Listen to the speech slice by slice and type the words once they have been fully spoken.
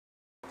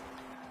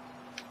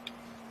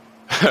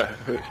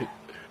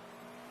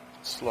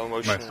Slow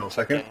motion Nice little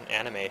second.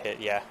 anime hit,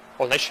 yeah.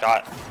 Oh, nice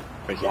shot.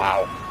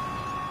 Wow.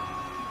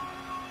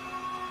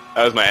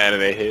 That was my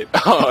anime hit.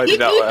 Oh, it did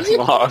not last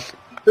long.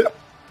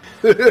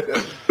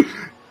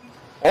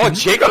 Oh,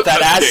 Jacob,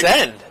 that ass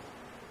end!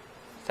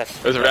 That's,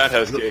 It was a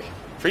roundhouse kick.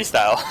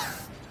 freestyle.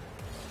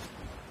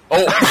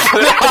 Oh!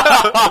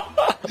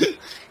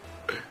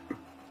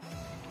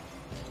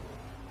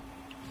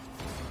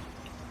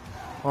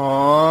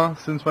 Aww,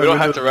 since my We don't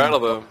have window- to rattle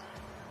them.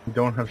 We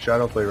don't have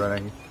Shadowplay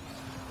running.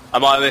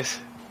 I'm on this.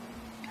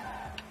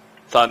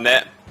 It's on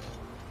net.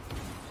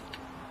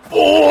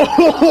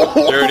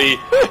 Oh! Dirty.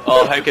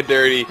 Oh, hecka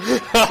dirty.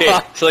 Okay,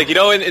 so like, you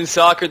know in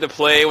soccer the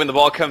play when the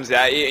ball comes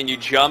at you and you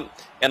jump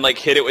and like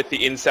hit it with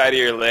the inside of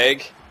your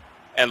leg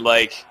and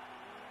like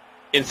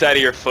inside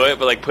of your foot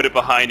but like put it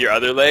behind your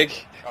other leg?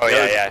 Oh,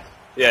 yeah.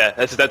 Yeah,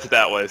 that's what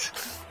that was.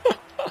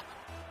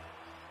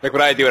 Like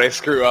what I do when I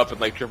screw up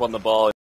and like trip on the ball